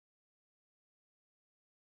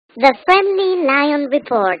The Friendly Lion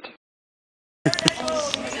Report.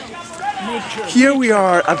 Here we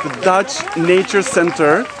are at the Dutch Nature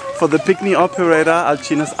Center for the picnic operator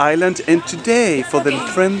Alcina's Island, and today for the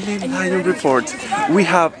Friendly Lion Report we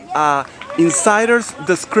have an insider's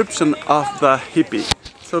description of the hippie.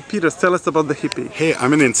 So Peter, tell us about the hippie. Hey,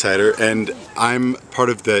 I'm an insider and I'm part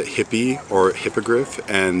of the hippie or hippogriff,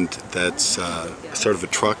 and that's sort of a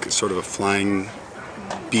truck, sort of a flying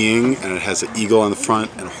being, and it has an eagle on the front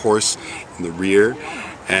and a horse in the rear,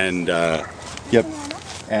 and yep,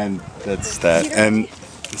 and that's that. Peter, and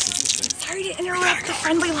sorry to interrupt the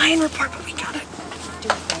Friendly Lion Report, but we gotta do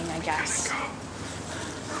a thing, I guess.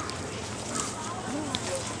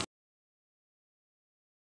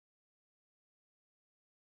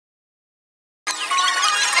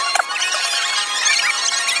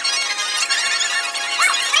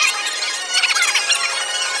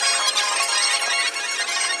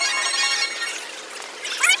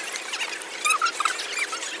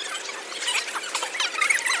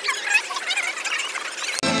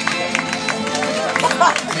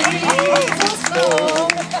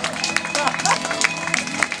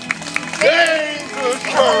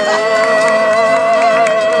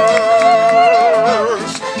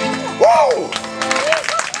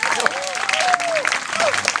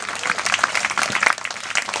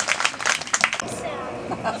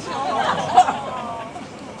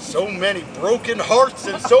 So many broken hearts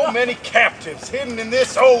and so many captives hidden in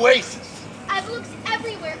this oasis. I've looked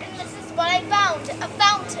everywhere and this is what I found, a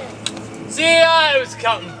fountain. See, I was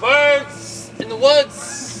counting birds in the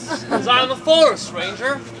woods, because I'm a forest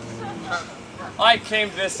ranger. I came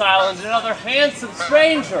to this island another handsome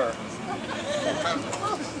stranger.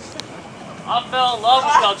 I fell in love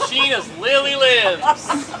with Alcina's lily lives.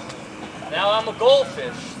 Now I'm a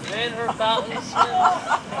goldfish, and in her fountain swims.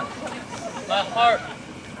 My heart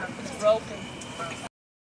is broken.